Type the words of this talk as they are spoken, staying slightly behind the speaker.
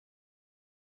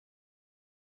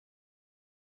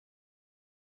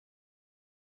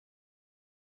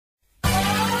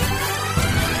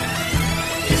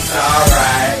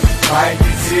alright. Wipe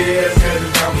your tears, cause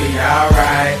it's gonna be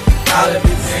alright. Call up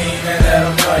your team and let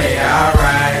them know they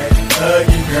alright. Hug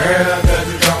your girl, cause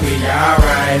it's gonna be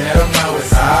alright. Let them know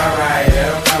it's alright, let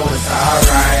them know it's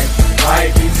alright.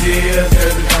 Wipe your tears,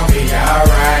 cause it's gonna be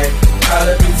alright. Call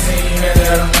up your team and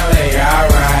let them know they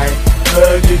alright.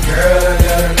 Hug your girl and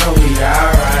let them know we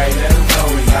alright. Let them know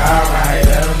it's alright,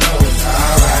 let them know it's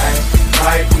alright.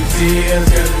 Wipe your tears,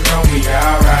 cause it's gonna be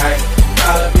alright.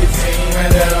 Call up your team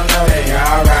and let them know they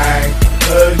alright.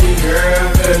 Hug your girl,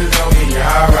 cause it's gonna be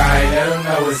alright. Let them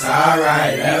know it's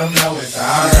alright, let them know it's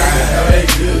alright. Know they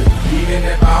good, even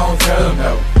if I don't tell them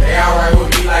no. They alright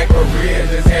with me like for real,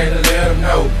 just had to let them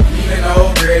know. Even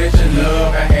though girl that you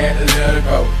love, I had to let her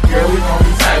go. Girl, we gon'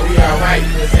 be tight, we alright,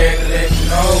 just had to let you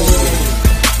know.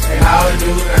 And all the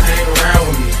dudes that hang around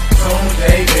with me, soon as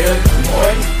they build it,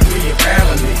 boy, we your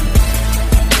family.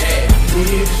 Yeah, we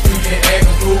hit the street and act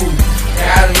a fool.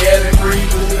 Got them yelling free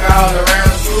food all around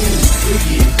the school. We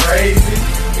get crazy,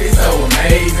 it's so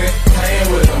amazing. Playing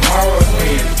with the Morrow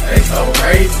twins, they so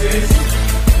racist.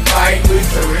 Fight with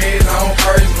the Reds on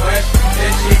first punch.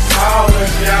 That chick small, but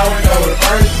she always know the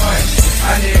first punch.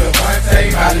 My nigga Vontae,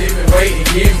 my living weight and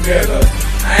getting bigger.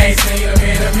 I ain't seen him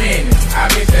in a minute, I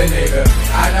miss that nigga.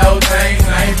 I know things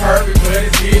ain't perfect, but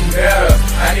it's getting better.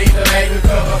 I need to make a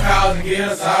couple calls and get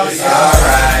us all together.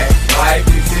 Alright, wipe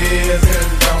your tears, cause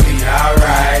it's gonna be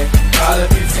alright. Call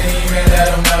up your team and let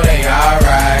them know they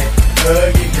alright.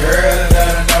 Hug your girl and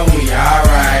let them know we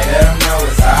alright. Let them know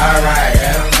it's alright,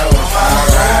 let them know it's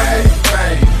alright.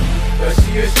 But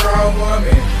she a strong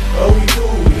woman, but we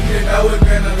cool, even though it's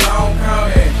been a long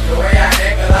coming. The way I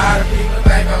act, a lot of people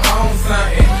think I'm on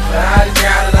something, but I just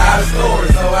got a lot of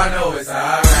stories, so I know it's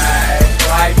alright.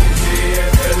 Wipe your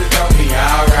tears, cause it's gonna be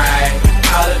alright.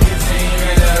 Call up your team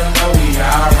and let them know we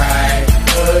alright.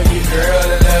 Hug your girl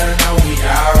and let her know we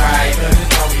alright, cause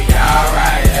it's gonna be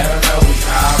alright. Let them know we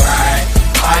alright.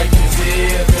 Wipe your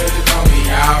tears, cause it's gonna be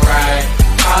alright.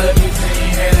 Call up your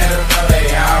team and let them know they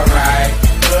alright.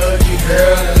 Hug your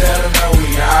girl and let them know we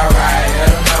alright.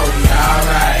 Let them know we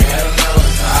alright. Let them know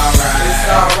it's alright. It's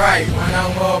alright when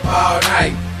I'm up all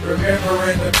night,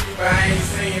 remembering the people I ain't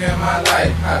seen in my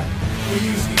life. We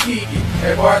used to kick it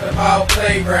at Barton Ball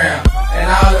Playground,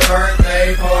 and all the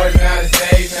birthday parties now the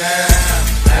same time.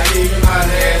 I give you my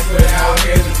last without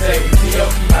hesitating. T.O.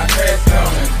 keep my tracks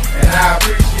coming, and I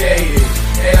appreciate it.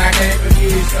 And I can't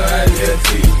forget his son, Lil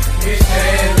T. His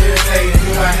Chad, Lil Tay, and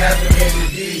do I have to mention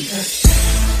D?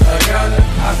 Younger,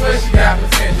 I swear she got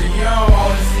potential. You don't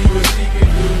wanna see what she can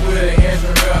do with an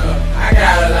instrumental. I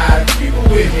got a lot of people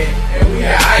with me, and we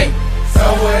alright. So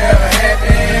whatever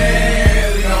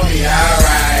happens, we gon' be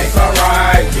alright. It's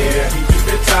alright, yeah, he keep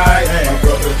it tight. My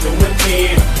brother doing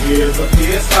 10 years of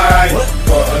his life.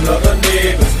 For another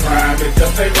nigga's crime, it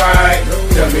just ain't right.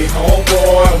 Tell me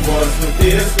homeboy, what's with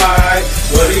this life?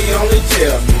 But he only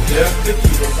tell me just to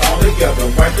keep us all together.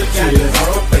 Wipe the tears on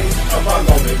the face of my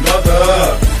lonely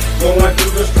mother. Going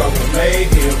through the struggle made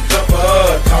him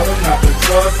tougher. Taught him not to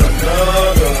trust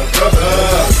another brother.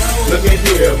 Look at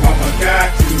here, mama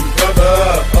got you,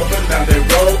 brother. Up and down that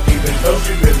road, even though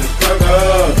she really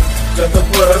struggle. Just to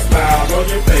put a smile on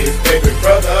your face, baby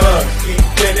brother. Keep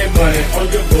getting money on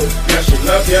your books, yeah, she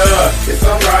love ya. It's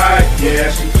alright,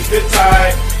 yeah, she keep it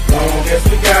tight. Long as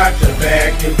we got your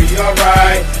back, you'll be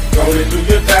alright. Gonna do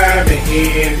your time and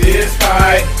end this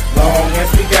fight. Long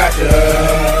as we got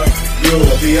ya,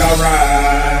 you'll be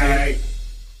alright.